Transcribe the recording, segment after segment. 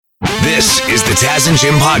This is the Taz and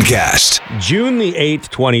Jim podcast. June the 8th,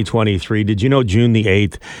 2023. Did you know June the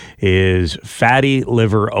 8th is Fatty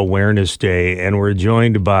Liver Awareness Day? And we're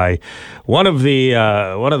joined by one of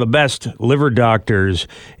the best liver doctors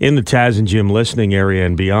in the Taz and Jim listening area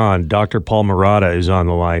and beyond. Dr. Paul Marotta is on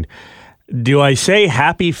the line. Do I say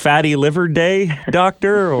Happy Fatty Liver Day,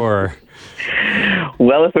 Doctor, or...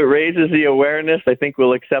 Well, if it raises the awareness, I think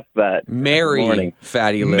we'll accept that. Merry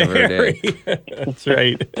Fatty Liver Day. That's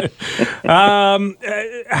right.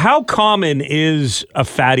 How common is a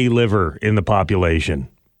fatty liver in the population?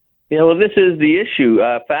 Yeah, well, this is the issue.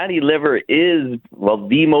 Fatty liver is,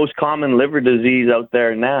 the most common liver disease out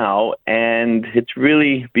there now, and it's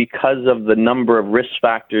really because of the number of risk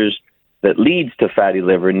factors that leads to fatty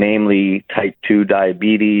liver, namely type 2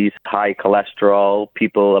 diabetes, high cholesterol,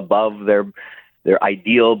 people above their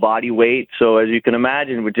ideal body weight. So as you can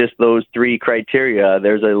imagine, with just those three criteria,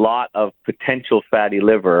 there's a lot of potential fatty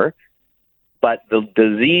liver, but the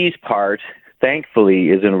disease part, thankfully,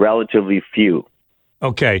 is in relatively few.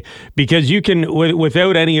 Okay, because you can,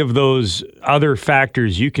 without any of those other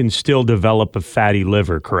factors, you can still develop a fatty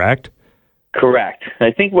liver, correct? Correct.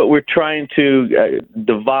 I think what we're trying to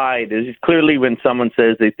divide is clearly when someone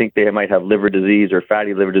says they think they might have liver disease or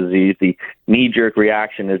fatty liver disease, the knee-jerk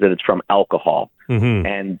reaction is that it's from alcohol. Mm-hmm.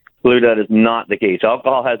 And clearly that is not the case.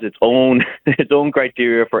 Alcohol has its own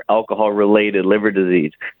criteria for alcohol-related liver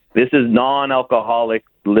disease. This is non-alcoholic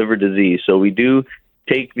liver disease. So we do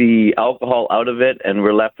take the alcohol out of it, and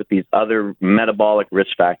we're left with these other metabolic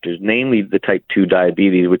risk factors, namely the type 2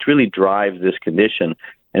 diabetes, which really drives this condition.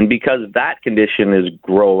 And because that condition is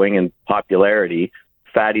growing in popularity,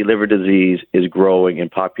 fatty liver disease is growing in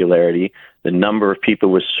popularity. The number of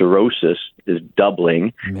people with cirrhosis is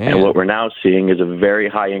doubling. Man. And what we're now seeing is a very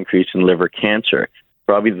high increase in liver cancer.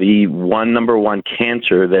 Probably the number one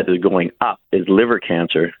cancer that is going up is liver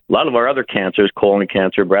cancer. A lot of our other cancers, colon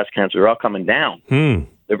cancer, breast cancer, are all coming down.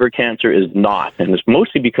 Liver cancer is not, and it's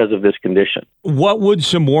mostly because of this condition. What would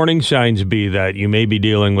some warning signs be that you may be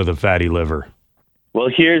dealing with a fatty liver? Well,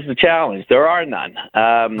 here's the challenge. There are none.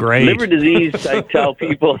 Great. Liver disease, I tell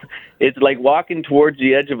people, it's like walking towards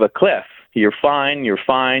the edge of a cliff. You're fine,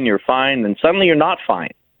 and suddenly you're not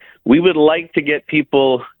fine. We would like to get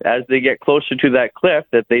people, as they get closer to that cliff,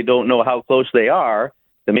 that they don't know how close they are,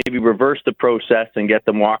 to maybe reverse the process and get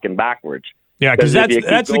them walking backwards. Yeah, because that's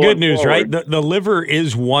the good news, forward, right? The liver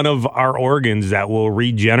is one of our organs that will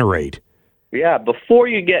regenerate. Yeah, before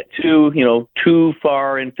you get too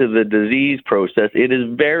far into the disease process, it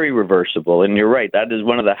is very reversible. And you're right, that is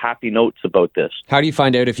one of the happy notes about this. How do you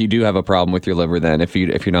find out if you do have a problem with your liver then, if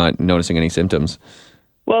you're not noticing any symptoms?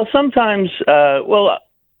 Well, sometimes,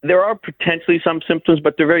 there are potentially some symptoms,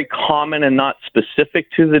 but they're very common and not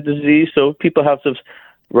specific to the disease. So people have some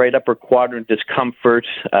right upper quadrant discomfort,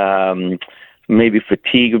 maybe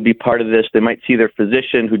fatigue would be part of this. They might see their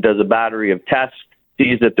physician who does a battery of tests,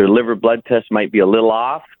 sees that their liver blood test might be a little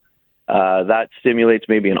off. That stimulates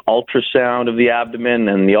maybe an ultrasound of the abdomen,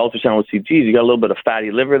 and the ultrasound will see, geez, you got a little bit of fatty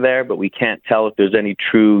liver there, but we can't tell if there's any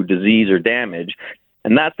true disease or damage.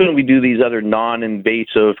 And that's when we do these other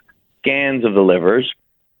non-invasive scans of the livers,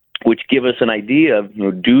 which give us an idea of,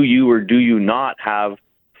 do you or do you not have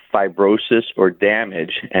fibrosis or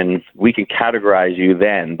damage? And we can categorize you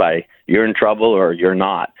then by you're in trouble or you're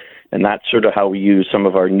not. And that's sort of how we use some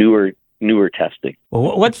of our newer testing.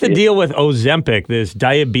 Well, what's the deal with Ozempic, this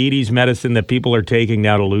diabetes medicine that people are taking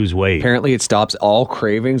now to lose weight? Apparently it stops all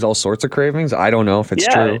cravings, all sorts of cravings. I don't know if it's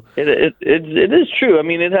true. It is true. I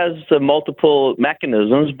mean, it has multiple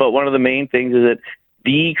mechanisms, but one of the main things is it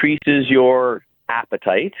decreases your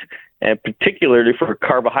appetite, and particularly for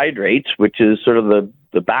carbohydrates, which is sort of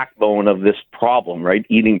the backbone of this problem, right?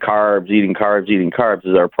 Eating carbs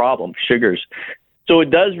is our problem, sugars. So it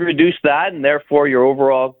does reduce that, and therefore your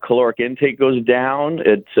overall caloric intake goes down.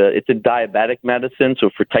 It's a diabetic medicine, so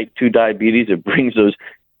for type 2 diabetes, it brings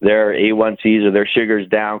their A1Cs or their sugars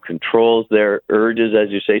down, controls their urges, as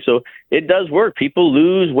you say. So it does work. People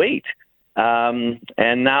lose weight.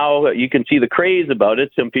 And now you can see the craze about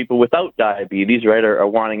it. Some people without diabetes, right, are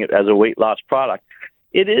wanting it as a weight loss product.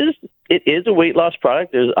 It is a weight loss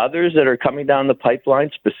product. There's others that are coming down the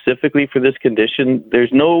pipeline specifically for this condition.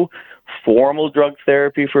 There's no formal drug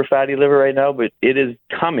therapy for fatty liver right now, but it is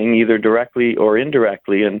coming either directly or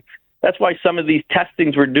indirectly. And that's why some of these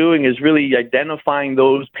testings we're doing is really identifying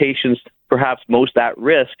those patients perhaps most at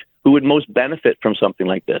risk who would most benefit from something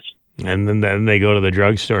like this. And then they go to the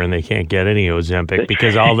drugstore and they can't get any Ozempic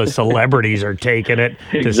because all the celebrities are taking it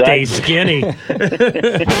to stay skinny.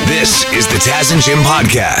 This is the Taz and Jim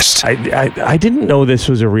podcast. I didn't know this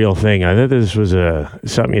was a real thing. I thought this was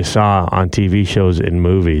something you saw on TV shows and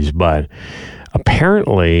movies, but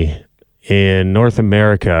apparently in North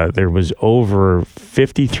America, there was over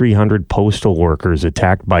 5,300 postal workers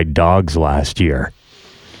attacked by dogs last year.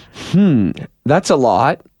 That's a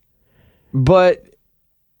lot. But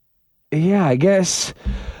yeah, I guess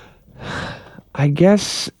I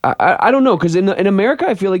don't know, because in America,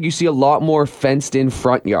 I feel like you see a lot more fenced in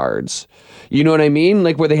front yards. You know what I mean?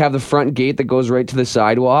 Like where they have the front gate that goes right to the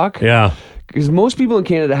sidewalk. Yeah. Because most people in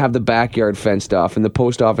Canada have the backyard fenced off, and the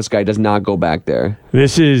post office guy does not go back there.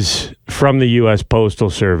 This is from the U.S. Postal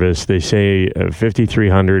Service. They say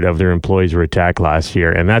 5,300 of their employees were attacked last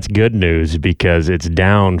year, and that's good news because it's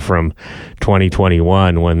down from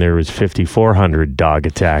 2021 when there was 5,400 dog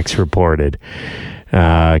attacks reported.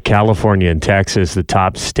 California and Texas, the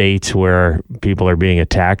top states where people are being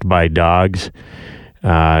attacked by dogs.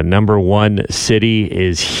 Number one city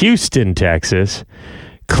is Houston, Texas.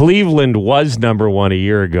 Cleveland was number one a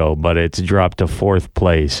year ago, but it's dropped to fourth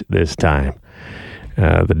place this time.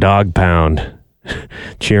 The dog pound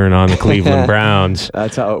cheering on the Cleveland Browns.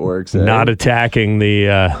 That's how it works. Not attacking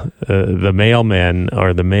the mailmen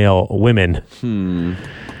or the mail women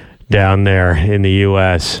down there in the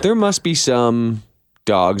U.S. There must be some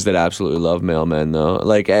dogs that absolutely love mailmen, though.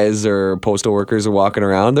 Like as their postal workers are walking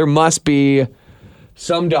around, there must be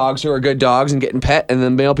some dogs who are good dogs and getting pet, and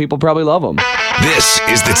then mail people probably love them. This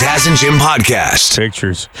is the Taz and Jim podcast.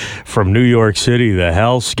 Pictures from New York City, the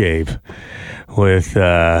hellscape with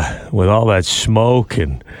all that smoke,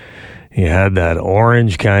 and you had that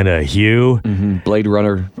orange kind of hue. Blade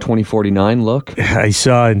Runner 2049 look. I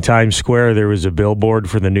saw in Times Square there was a billboard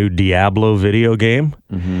for the new Diablo video game,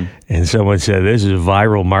 and someone said this is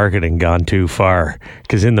viral marketing gone too far,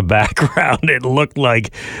 because in the background it looked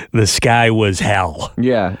like the sky was hell.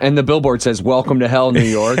 Yeah, and the billboard says, "Welcome to hell, New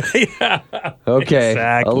York." Yeah, okay,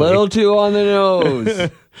 exactly. A little too on the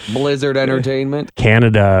nose. Blizzard Entertainment.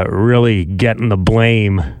 Canada really getting the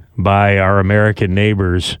blame by our American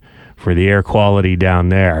neighbors for the air quality down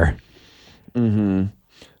there.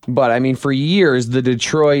 But I mean, for years, the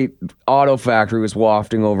Detroit auto factory was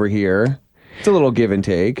wafting over here. It's a little give and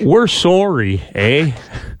take. We're sorry, eh?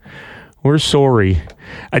 We're sorry.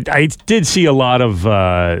 I did see a lot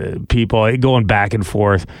of people going back and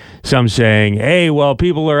forth, some saying, hey, well,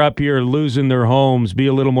 people are up here losing their homes. Be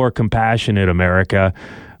a little more compassionate, America.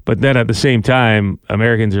 But then at the same time,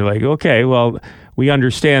 Americans are like, okay, well, we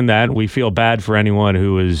understand that. We feel bad for anyone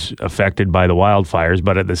who is affected by the wildfires.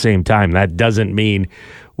 But at the same time, that doesn't mean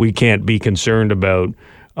we can't be concerned about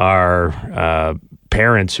our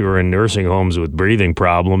parents who are in nursing homes with breathing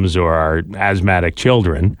problems or our asthmatic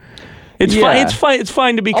children. It's fine. It's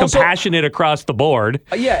fine to be compassionate across the board.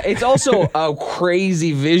 Yeah, it's also a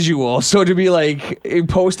crazy visual. So to be like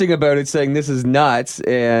posting about it, saying this is nuts,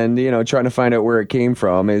 and trying to find out where it came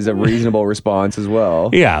from is a reasonable response as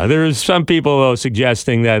well. Yeah, there's some people though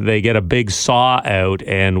suggesting that they get a big saw out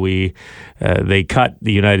and they cut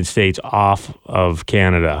the United States off of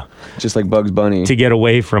Canada, just like Bugs Bunny, to get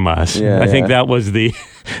away from us. Yeah, I think that was the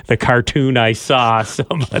cartoon I saw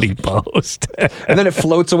somebody post. And then it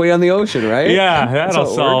floats away on the ocean, right? Yeah, that'll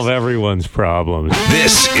solve everyone's problems.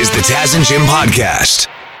 This is the Taz and Jim podcast.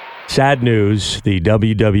 Sad news, the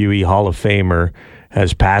WWE Hall of Famer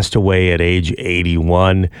has passed away at age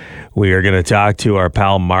 81. We are going to talk to our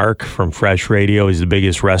pal Mark from Fresh Radio. He's the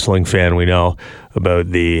biggest wrestling fan we know about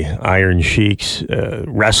the Iron Sheik's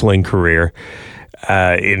wrestling career.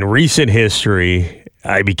 In recent history,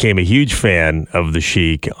 I became a huge fan of the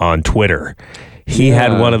Sheik on Twitter. He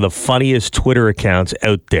had one of the funniest Twitter accounts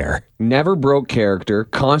out there. Never broke character,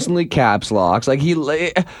 constantly caps locks. Like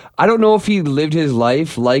I don't know if he lived his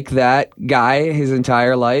life like that guy his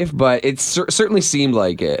entire life, but it certainly seemed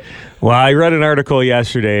like it. Well, I read an article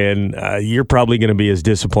yesterday, and you're probably going to be as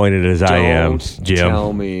disappointed as I am, Jim.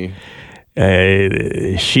 Tell me.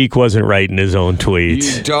 Sheik wasn't writing his own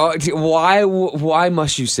tweets. Why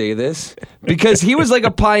must you say this? Because he was like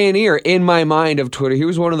a pioneer in my mind of Twitter. He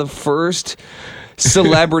was one of the first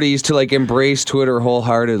celebrities to like embrace Twitter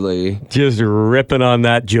wholeheartedly. Just ripping on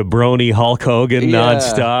that jabroni Hulk Hogan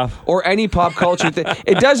nonstop. Or any pop culture thing.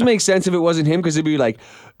 It does make sense if it wasn't him, because it'd be like,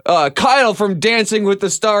 Kyle from Dancing with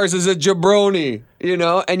the Stars is a jabroni,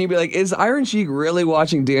 and you'd be like, is Iron Sheik really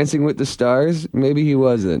watching Dancing with the Stars? Maybe he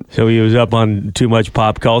wasn't. So he was up on too much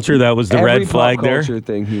pop culture. That was the red flag there. Every pop culture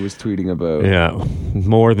thing he was tweeting about. Yeah,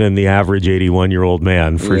 more than the average 81-year-old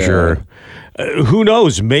man for sure. who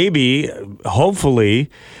knows? Maybe, hopefully,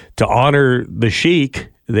 to honor the Sheik,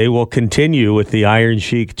 they will continue with the Iron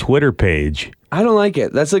Sheik Twitter page. I don't like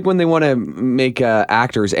it. That's like when they want to make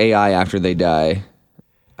actors AI after they die.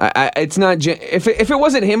 It's not. If it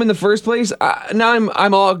wasn't him in the first place, now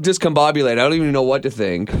I'm all discombobulated. I don't even know what to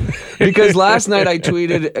think. Because last night I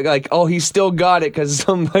tweeted like, "Oh, he still got it," because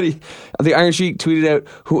somebody, the Iron Sheik, tweeted out,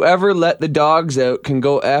 "Whoever let the dogs out can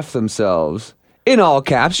go F themselves." In all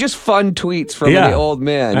caps, just fun tweets from the old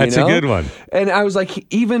man. That's a good one. And I was like,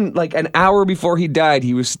 even like an hour before he died,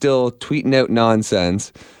 he was still tweeting out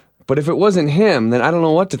nonsense. But if it wasn't him, then I don't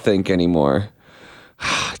know what to think anymore.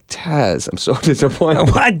 Taz, I'm so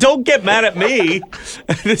disappointed. Don't get mad at me.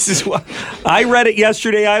 This is what I read it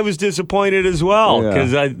yesterday. I was disappointed as well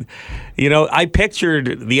because I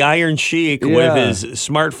pictured the Iron Sheik with his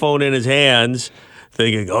smartphone in his hands,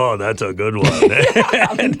 thinking, "Oh, that's a good one."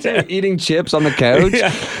 and eating chips on the couch,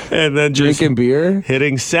 and then drinking beer,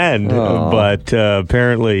 hitting send. But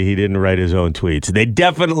apparently, he didn't write his own tweets. They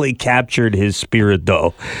definitely captured his spirit,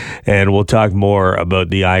 though. And we'll talk more about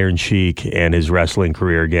the Iron Sheik and his wrestling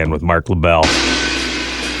career again with Mark LaBelle.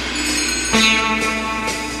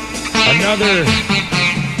 Another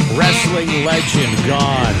wrestling legend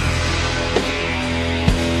gone.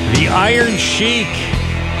 The Iron Sheik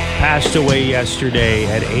passed away yesterday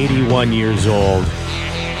at 81 years old.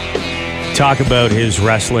 Talk about his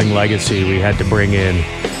wrestling legacy. We had to bring in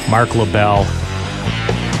Mark LaBelle,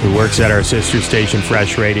 who works at our sister station,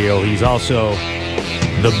 Fresh Radio. He's also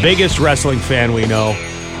the biggest wrestling fan we know.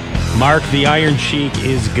 Mark, the Iron Sheik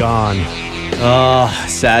is gone.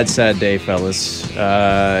 Sad day, fellas.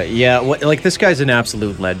 This guy's an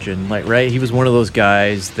absolute legend. Right? He was one of those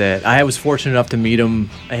guys that I was fortunate enough to meet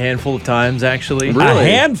him a handful of times, actually. Really? A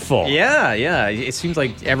handful? Yeah. It seems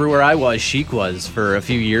like everywhere I was, Sheik was for a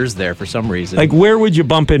few years there for some reason. Like, where would you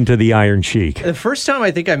bump into the Iron Sheik? The first time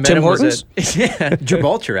I think I met Tim him Hortons? was at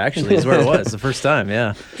Gibraltar, actually, is where it was the first time,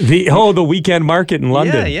 yeah. The weekend market in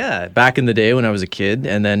London. Yeah. Back in the day when I was a kid.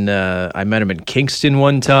 And then I met him in Kingston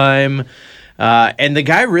one time. And the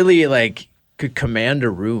guy really could command a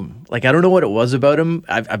room. I don't know what it was about him.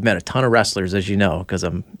 I've met a ton of wrestlers, as you know, because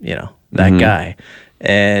I'm that guy.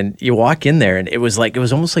 And you walk in there, and it was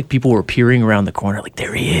almost like people were peering around the corner, like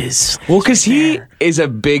there he is. Well, because he is a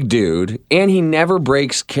big dude, and he never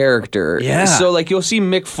breaks character. Yeah. So you'll see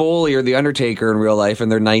Mick Foley or the Undertaker in real life,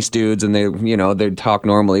 and they're nice dudes, and they talk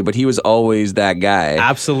normally. But he was always that guy.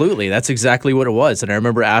 Absolutely, that's exactly what it was. And I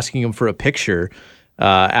remember asking him for a picture.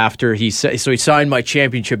 After he signed my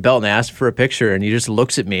championship belt, and I asked for a picture, and he just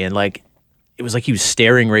looks at me and it was like he was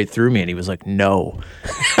staring right through me, and he was like, "No,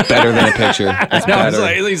 better than a picture." That's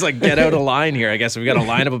better. He's like, "Get out of line here." I guess we got a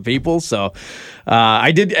lineup of people, so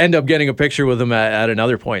I did end up getting a picture with him at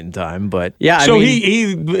another point in time. But yeah,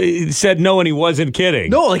 he said no, and he wasn't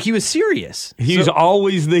kidding. No, he was serious. He's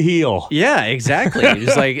always the heel. Yeah, exactly. He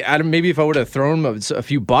was like, maybe if I would have thrown him a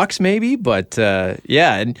few bucks, maybe. But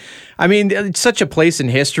and it's such a place in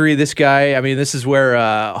history. This guy. This is where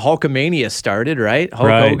Hulkamania started, right?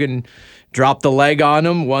 Hulk Hogan dropped the leg on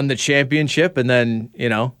him, won the championship, and then, it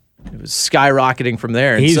was skyrocketing from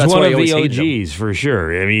there. And he's so that's one why of I the always OGs, for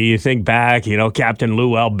sure. You think back, Captain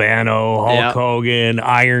Lou Albano, Hulk Hogan,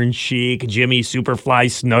 Iron Sheik, Jimmy Superfly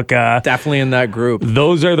Snuka. Definitely in that group.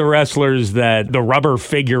 Those are the wrestlers the rubber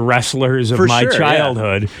figure wrestlers of my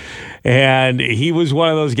childhood. Yeah. And he was one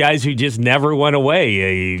of those guys who just never went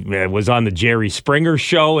away. He was on the Jerry Springer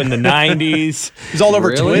show in the 90s. He's all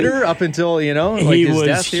over Twitter up until, he his was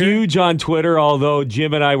death here. Huge on Twitter, although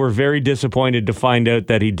Jim and I were very disappointed to find out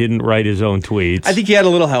that he didn't write his own tweets. I think he had a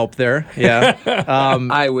little help there. Yeah.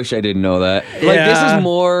 I wish I didn't know that. This is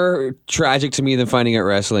more tragic to me than finding out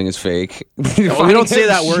wrestling is fake. We don't say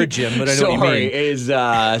that word, Jim, but I know what you mean.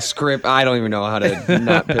 Is script. I don't even know how to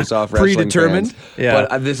not piss off wrestling predetermined fans. Yeah.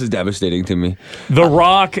 But this is devastating to me. The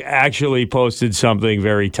Rock actually posted something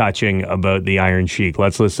very touching about the Iron Sheik.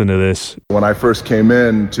 Let's listen to this. When I first came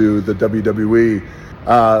into the WWE,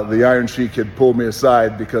 the Iron Sheik had pulled me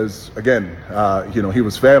aside because, again, he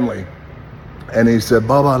was family. And he said,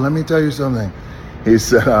 "Baba, let me tell you something." He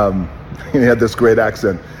said, he had this great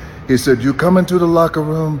accent. He said, "You come into the locker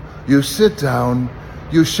room, you sit down,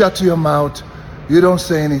 you shut your mouth, you don't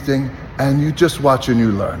say anything, and you just watch and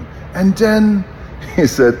you learn. And then," he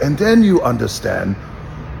said, "and then you understand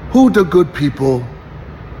who the good people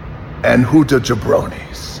and who the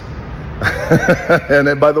jabronis." And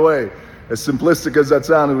then, by the way, as simplistic as that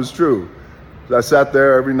sounded, it was true. I sat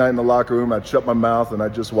there every night in the locker room, I'd shut my mouth and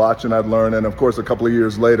I'd just watch and I'd learn. And of course, a couple of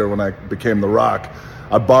years later, when I became The Rock,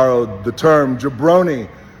 I borrowed the term jabroni,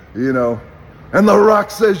 And The Rock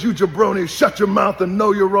says, "You jabroni, shut your mouth and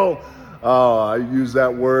know your role." I use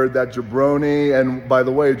that word, that jabroni. And by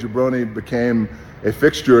the way, jabroni became a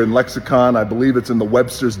fixture in lexicon. I believe it's in the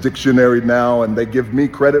Webster's dictionary now, and they give me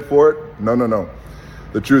credit for it. No.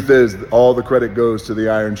 The truth is, all the credit goes to the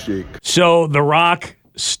Iron Sheik. So The Rock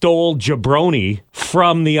stole jabroni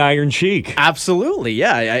from the Iron Sheik. Absolutely,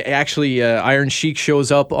 yeah. Actually, Iron Sheik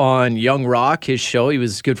shows up on Young Rock, his show. He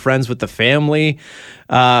was good friends with the family.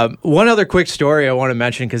 One other quick story I want to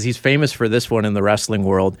mention, because he's famous for this one in the wrestling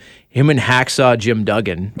world. Him and Hacksaw Jim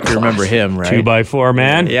Duggan. You remember him, right? 2x4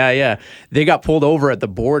 man. Yeah. They got pulled over at the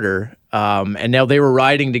border, and now they were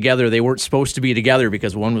riding together. They weren't supposed to be together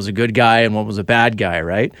because one was a good guy and one was a bad guy,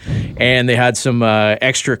 right? And they had some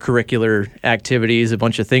extracurricular activities, a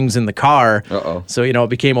bunch of things in the car. So, it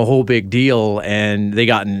became a whole big deal, and they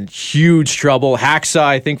got in huge trouble. Hacksaw,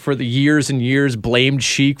 I think, for the years and years, blamed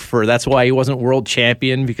Sheik for that's why he wasn't world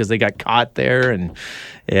champion, because they got caught there, and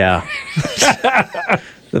yeah.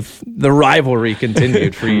 The rivalry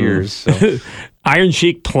continued for years. So. Iron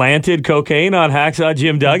Sheik planted cocaine on Hacksaw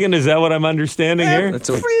Jim Duggan. Is that what I'm understanding here? That's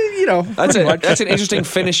an interesting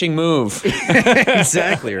finishing move.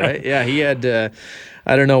 Exactly, right? Yeah, he had,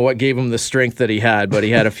 I don't know what gave him the strength that he had, but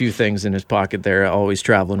he had a few things in his pocket there, always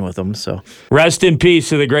traveling with him. So rest in peace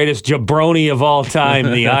to the greatest jabroni of all time,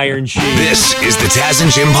 the Iron Sheik. This is the Taz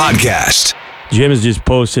and Jim podcast. Jim has just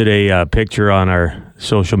posted a picture on our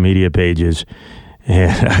social media pages.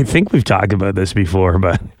 And I think we've talked about this before,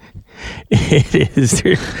 but it is.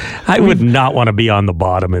 I would not want to be on the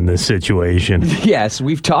bottom in this situation. Yes,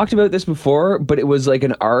 we've talked about this before, but it was like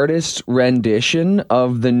an artist's rendition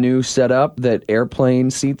of the new setup that airplane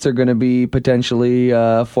seats are going to be potentially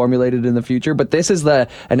formulated in the future. But this is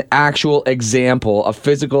an actual example, a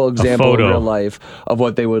physical example in real life of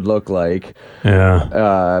what they would look like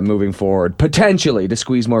moving forward, potentially to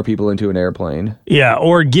squeeze more people into an airplane. Yeah,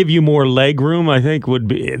 or give you more leg room, I think would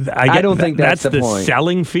be. I don't think that's the point.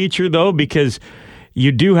 Selling feature, though, because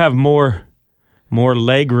you do have more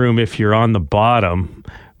leg room if you're on the bottom,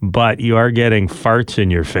 but you are getting farts in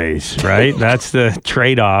your face, right? That's the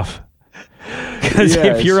trade-off. Because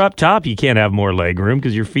if you're up top, you can't have more leg room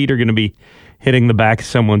because your feet are going to be hitting the back of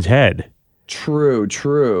someone's head.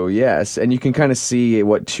 True, yes. And you can kind of see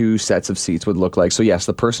what two sets of seats would look like. So yes,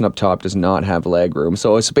 the person up top does not have leg room.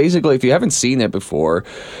 So it's basically, if you haven't seen it before,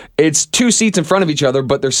 it's two seats in front of each other,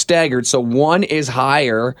 but they're staggered. So one is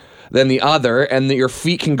higher than the other, and your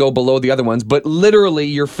feet can go below the other ones. But literally,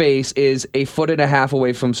 your face is 1.5 feet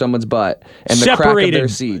away from someone's butt and the crack of their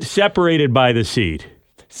seat. Separated by the seat.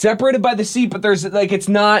 Separated by the seat, but there's it's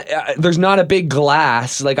not there's not a big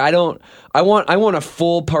glass. Like I want a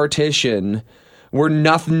full partition where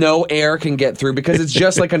no air can get through, because it's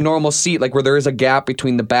just like a normal seat, like where there is a gap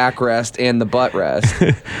between the backrest and the butt rest.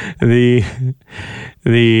 the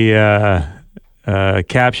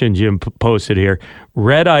caption Jim posted here: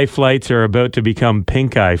 red eye flights are about to become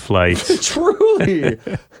pink eye flights. Truly.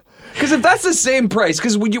 Because if that's the same price,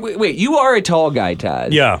 because wait, you are a tall guy,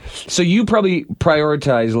 Taz. Yeah. So you probably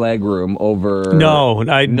prioritize leg room over. No,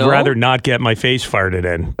 I'd rather not get my face farted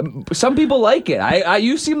in. Some people like it.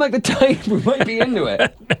 You seem like the type who might be into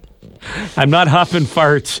it. I'm not huffing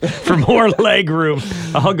farts for more leg room.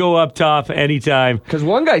 I'll go up top anytime. Because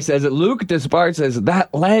one guy says it. Luke Despard says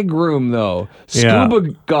that leg room, though. Scuba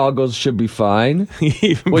goggles should be fine.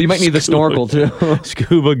 Well, you might need the snorkel, too.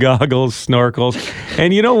 Scuba goggles, snorkels.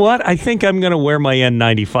 And you know what? I think I'm going to wear my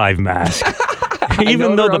N95 mask.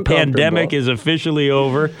 Even though the pandemic is officially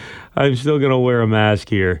over, I'm still going to wear a mask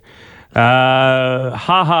here.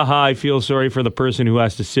 I feel sorry for the person who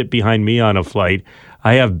has to sit behind me on a flight.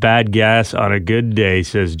 I have bad gas on a good day,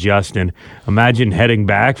 says Justin. Imagine heading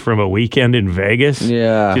back from a weekend in Vegas.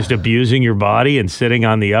 Yeah. Just abusing your body and sitting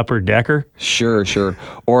on the upper decker. Sure.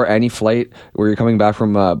 Or any flight where you're coming back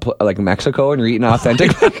from like Mexico and you're eating authentic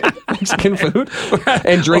Mexican food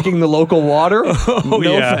and drinking the local water.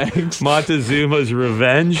 Thanks. Montezuma's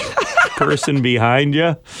Revenge. Person behind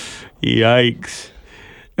you. Yikes.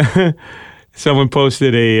 Someone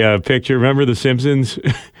posted a picture. Remember The Simpsons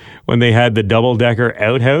when they had the double-decker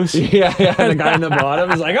outhouse? Yeah. The guy in the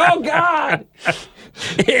bottom is like, oh, God!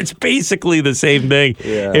 It's basically the same thing.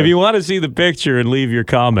 Yeah. If you want to see the picture and leave your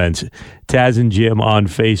comments, Taz and Jim on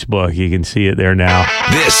Facebook. You can see it there now.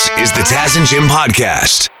 This is the Taz and Jim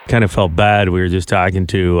podcast. Kind of felt bad. We were just talking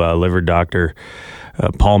to liver doctor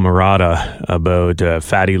Paul Murata about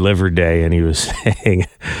Fatty Liver Day, and he was saying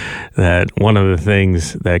that one of the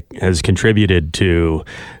things that has contributed to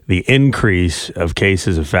the increase of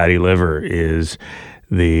cases of fatty liver is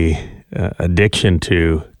the addiction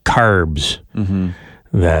to carbs. Mm-hmm.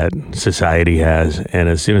 that society has. And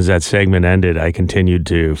as soon as that segment ended, I continued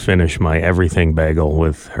to finish my everything bagel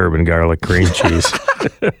with herb and garlic cream cheese.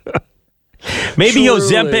 Maybe Truly.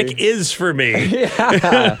 Ozempic is for me.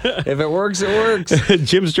 Yeah. If it works, it works.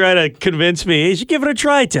 Jim's trying to convince me, you should give it a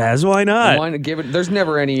try, Taz. Why not? Why not give it? There's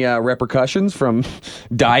never any repercussions from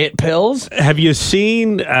diet pills. Have you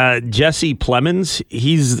seen Jesse Plemons?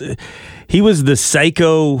 He was the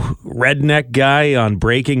psycho redneck guy on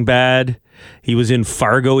Breaking Bad. He was in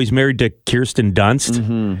Fargo. He's married to Kirsten Dunst.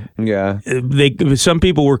 Mm-hmm. Yeah. Some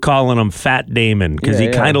people were calling him Fat Damon because he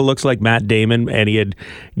kind of looks like Matt Damon, and he had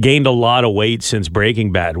gained a lot of weight since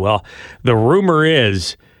Breaking Bad. Well, the rumor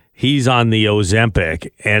is he's on the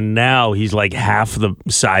Ozempic, and now he's like half the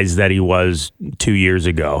size that he was 2 years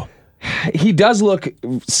ago. He does look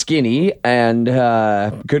skinny, and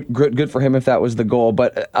good for him if that was the goal.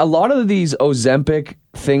 But a lot of these Ozempic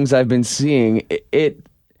things I've been seeing,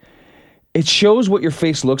 it shows what your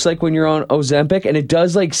face looks like when you're on Ozempic, and it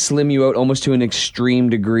does like slim you out almost to an extreme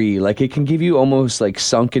degree. Like it can give you almost like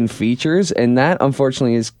sunken features, and that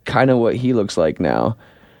unfortunately is kind of what he looks like now.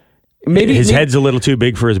 Maybe his head's a little too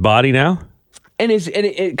big for his body now. And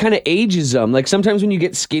it kind of ages them. Like sometimes when you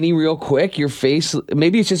get skinny real quick, your face,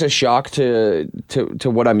 maybe it's just a shock to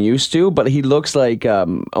what I'm used to, but he looks like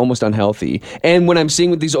almost unhealthy. And when I'm seeing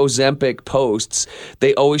with these Ozempic posts,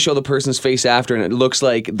 they always show the person's face after, and it looks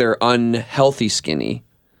like they're unhealthy skinny.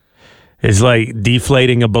 It's like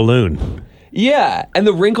deflating a balloon. Yeah, and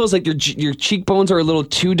the wrinkles, like your cheekbones are a little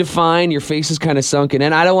too defined, your face is kind of sunken,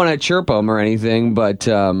 and I don't want to chirp them or anything, but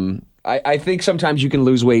I think sometimes you can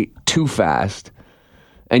lose weight too fast,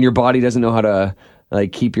 and your body doesn't know how to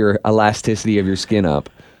like keep your elasticity of your skin up.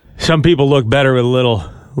 Some people look better with a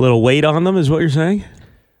little weight on them, is what you're saying?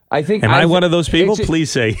 I think. Am I one of those people? Please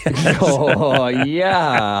say yes. Oh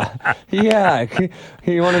yeah, yeah.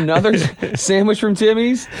 You want another sandwich from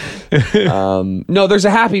Timmy's? No, there's a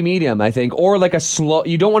happy medium, I think, or like a slow.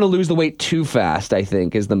 You don't want to lose the weight too fast, I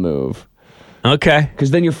think, is the move. Okay.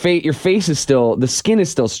 Because then your face is still, the skin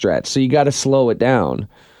is still stretched, so you got to slow it down.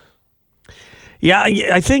 Yeah,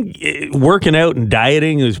 I think working out and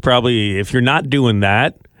dieting is probably, if you're not doing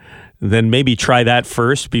that, then maybe try that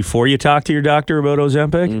first before you talk to your doctor about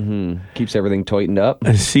Ozempic. Mm-hmm. Keeps everything tightened up.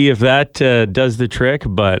 See if that does the trick,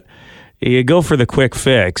 but you go for the quick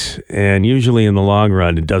fix, and usually in the long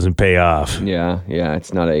run, it doesn't pay off. Yeah,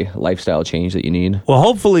 it's not a lifestyle change that you need. Well,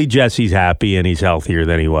 hopefully Jesse's happy and he's healthier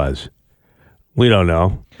than he was. We don't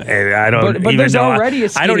know. I don't. But even there's know. already a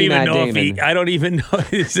skinny I don't even Matt know Damon. if he. I don't even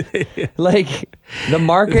know. Like the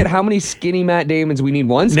market. How many skinny Matt Damons? We need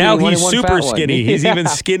one. Skinny Now one he's and one super fat skinny. One. He's even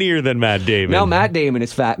skinnier than Matt Damon. Now Matt Damon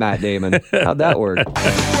is fat Matt Damon. How'd that work?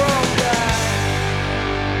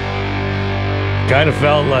 Kind of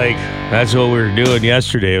felt like that's what we were doing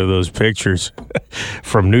yesterday with those pictures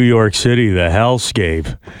from New York City, the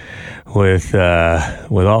hellscape, with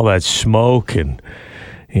all that smoke, and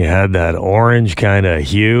you had that orange kind of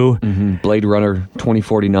hue. Mm-hmm. Blade Runner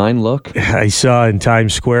 2049 look. I saw in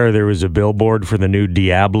Times Square there was a billboard for the new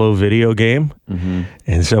Diablo video game,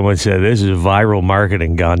 and someone said, this is viral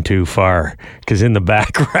marketing gone too far, because in the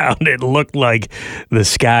background it looked like the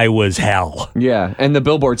sky was hell. Yeah, and the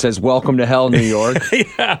billboard says, welcome to hell, New York.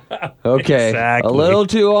 Yeah, okay, exactly. A little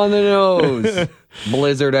too on the nose.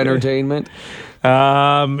 Blizzard Entertainment.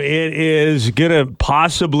 It is going to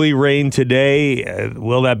possibly rain today.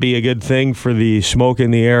 Will that be a good thing for the smoke in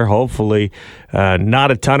the air? Hopefully. Not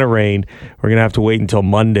a ton of rain. We're going to have to wait until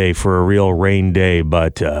Monday for a real rain day,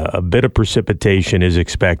 but a bit of precipitation is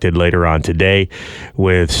expected later on today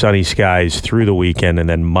with sunny skies through the weekend, and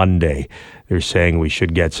then Monday they're saying we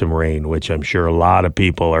should get some rain, which I'm sure a lot of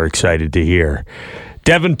people are excited to hear.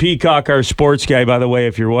 Devin Peacock, our sports guy, by the way,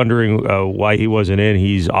 if you're wondering why he wasn't in,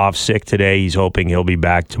 he's off sick today. He's hoping he'll be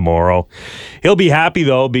back tomorrow. He'll be happy,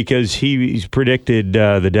 though, because he's predicted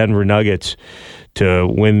the Denver Nuggets to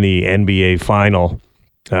win the NBA final,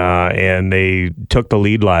 and they took the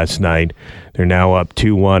lead last night. They're now up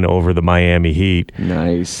 2-1 over the Miami Heat.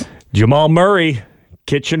 Nice. Jamal Murray,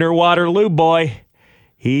 Kitchener-Waterloo boy.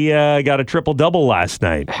 He got a triple-double last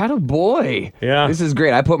night. Had a boy. Yeah. This is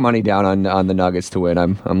great. I put money down on the Nuggets to win.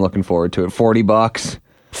 I'm looking forward to it. $40.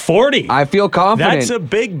 40? I feel confident. That's a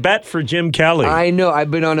big bet for Jim Kelly. I know.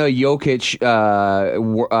 I've been on a Jokic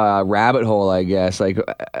rabbit hole, I guess. Like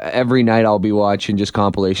every night I'll be watching just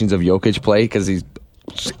compilations of Jokic play because he's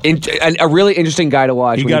a really interesting guy to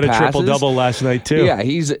watch. He got a triple-double last night, too. Yeah,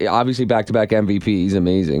 he's obviously back-to-back MVP. He's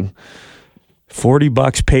amazing.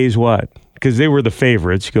 $40 pays what? Because they were the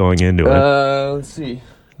favorites going into it. Let's see.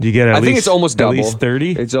 Do you get I think it's almost double. At least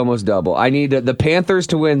 30? It's almost double. I need the Panthers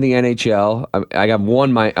to win the NHL. I got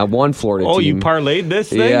one Florida team. Oh, you parlayed this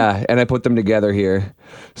thing? Yeah, and I put them together here.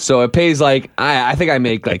 So it pays like, I think I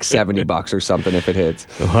make like $70 or something if it hits.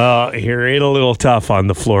 Well, you're in a little tough on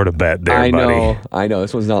the Florida bet there, buddy. I know.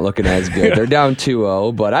 This one's not looking as good. They're down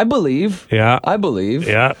 2-0, but I believe. Yeah. I believe.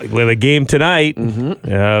 Yeah, with a game tonight,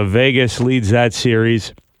 Vegas leads that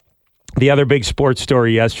series. The other big sports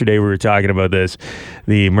story yesterday, we were talking about this,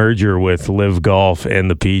 the merger with Live Golf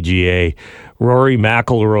and the PGA. Rory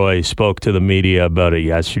McIlroy spoke to the media about it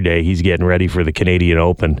yesterday. He's getting ready for the Canadian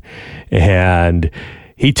Open, and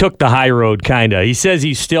he took the high road, kind of. He says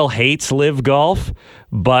he still hates Live Golf,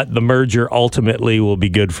 but the merger ultimately will be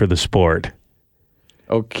good for the sport.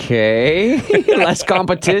 Okay, less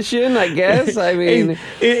competition, I guess. I mean,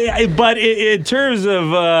 but in terms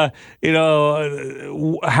of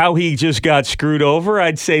how he just got screwed over,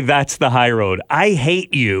 I'd say that's the high road. I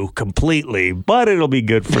hate you completely, but it'll be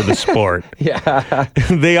good for the sport. Yeah,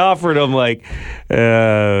 they offered him like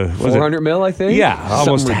 $400 million, I think. Yeah,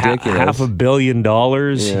 almost ridiculous. $500 million.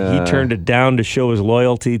 Yeah. He turned it down to show his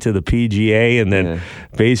loyalty to the PGA, and then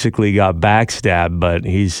basically got backstabbed. But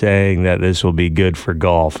he's saying that this will be good for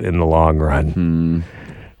golf in the long run.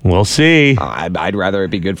 We'll see. I'd rather it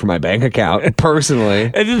be good for my bank account, personally.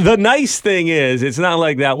 And the nice thing is, it's not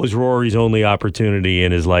like that was Rory's only opportunity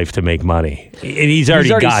in his life to make money. And he's already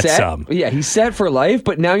got set. some. Yeah, he's set for life,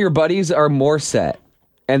 but now your buddies are more set.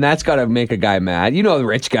 And that's got to make a guy mad. You know the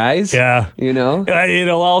rich guys. Yeah. You know?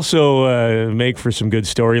 It'll also make for some good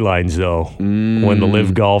storylines, though, when the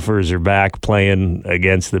Live golfers are back playing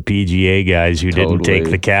against the PGA guys who didn't take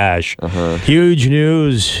the cash. Huge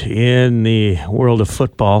news in the world of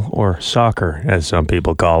football, or soccer, as some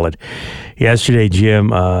people call it. Yesterday,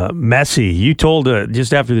 Jim, Messi, you told,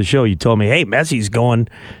 just after the show, you told me, hey, Messi's going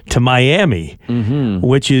to Miami,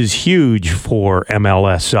 which is huge for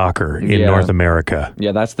MLS soccer in North America.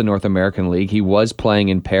 Yeah, that's the North American League. He was playing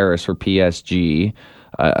in Paris for PSG,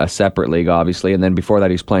 a separate league, obviously. And then before that,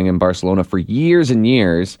 he was playing in Barcelona for years and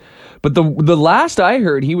years. But the last I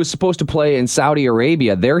heard, he was supposed to play in Saudi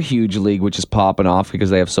Arabia, their huge league, which is popping off because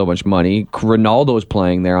they have so much money. Ronaldo's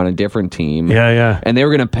playing there on a different team. Yeah. And they were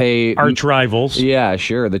going to pay... Arch rivals. Yeah,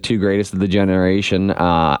 sure. The two greatest of the generation.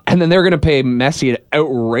 And then they're going to pay Messi an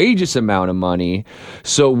outrageous amount of money.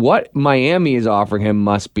 So what Miami is offering him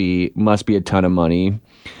must be a ton of money.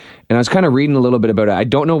 And I was kind of reading a little bit about it. I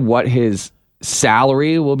don't know what his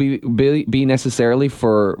salary will be necessarily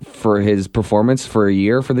for his performance for a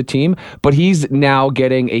year for the team, but he's now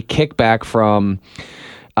getting a kickback from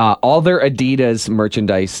all their Adidas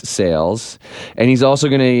merchandise sales, and he's also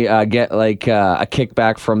going to get like a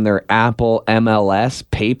kickback from their Apple MLS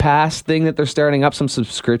Pay Pass thing that they're starting up, some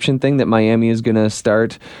subscription thing that Miami is going to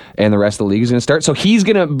start and the rest of the league is going to start. So he's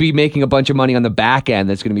going to be making a bunch of money on the back end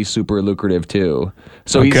that's going to be super lucrative too.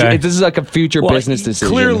 So this is like a future business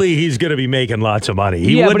decision. Clearly he's going to be making lots of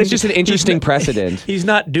money. But it's just an interesting precedent. He's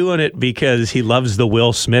not doing it because he loves the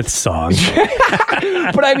Will Smith song.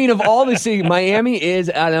 But I mean, of all the cities, Miami is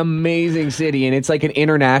an amazing city, and it's like an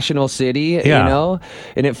international city, you know,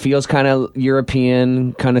 and it feels kind of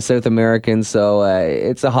European, kind of South American. So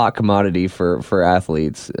it's a hot commodity for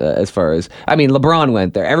athletes. As far as, I mean, LeBron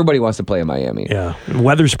went there. Everybody wants to play in Miami. Yeah,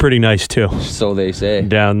 weather's pretty nice too. So they say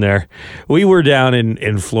down there. We were down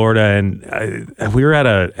in Florida, and we were at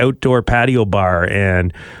an outdoor patio bar,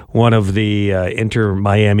 and one of the Inter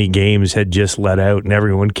Miami games had just let out, and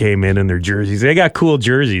everyone came in their jerseys. They got cool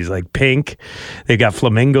jerseys, like pink. They got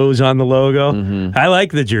flamingos on the logo. I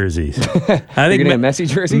like the jerseys. I think a Messi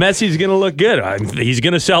jersey. Messi's going to look good. He's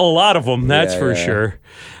going to sell a lot of them. That's for sure.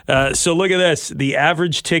 So look at this. The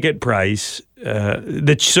average ticket price.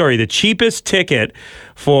 The cheapest ticket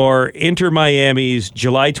for Inter Miami's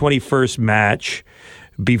July 21st match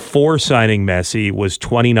before signing Messi was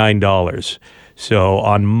 $29. So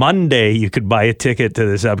on Monday, you could buy a ticket to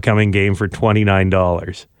this upcoming game for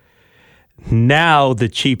 $29. Now the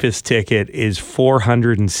cheapest ticket is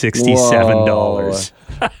 $467.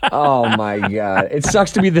 Oh my God. It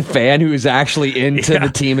sucks to be the fan who's actually into the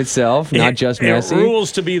team itself, not just Messi. It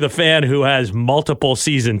rules to be the fan who has multiple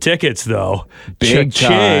season tickets, though. Big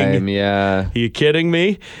time, Are you kidding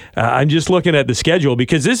me? I'm just looking at the schedule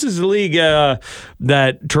because this is the league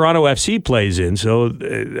that Toronto FC plays in. So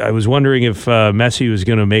I was wondering if Messi was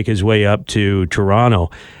going to make his way up to Toronto.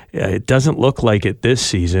 It doesn't look like it this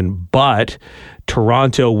season, but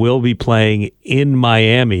Toronto will be playing in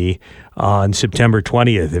Miami on September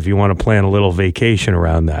 20th if you want to plan a little vacation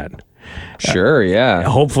around that. Sure, yeah.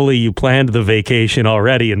 Hopefully you planned the vacation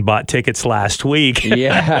already and bought tickets last week.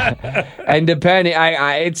 Yeah. And depending,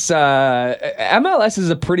 it's MLS is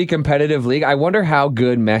a pretty competitive league. I wonder how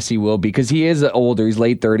good Messi will be because he is older. He's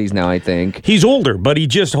late 30s now, I think. He's older, but he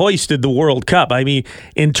just hoisted the World Cup. I mean,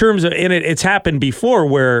 in terms of, and it's happened before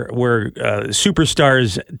where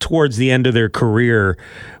superstars towards the end of their career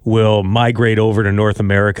will migrate over to North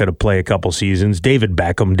America to play a couple seasons. David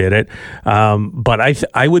Beckham did it. But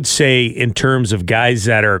I would say in terms of guys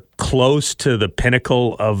that are close to the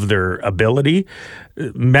pinnacle of their ability,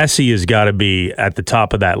 Messi has got to be at the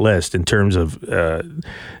top of that list in terms of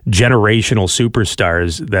generational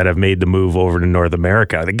superstars that have made the move over to North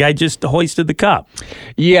America. The guy just hoisted the cup.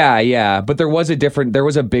 Yeah. But there was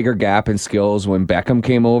a bigger gap in skills when Beckham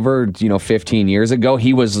came over, 15 years ago.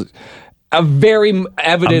 He was a very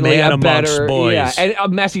evidently a man a amongst better boys. Yeah,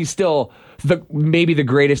 and Messi's still maybe the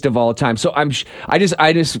greatest of all time. So I just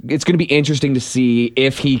it's going to be interesting to see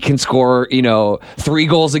if he can score 3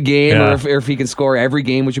 goals a game, or if he can score every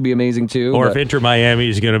game, which would be amazing too. Or if Inter Miami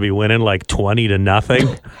is going to be winning like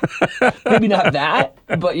 20-0. Maybe not that,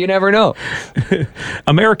 but you never know.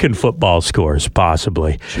 American football scores,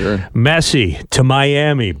 possibly. Sure. Messi to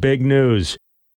Miami, big news.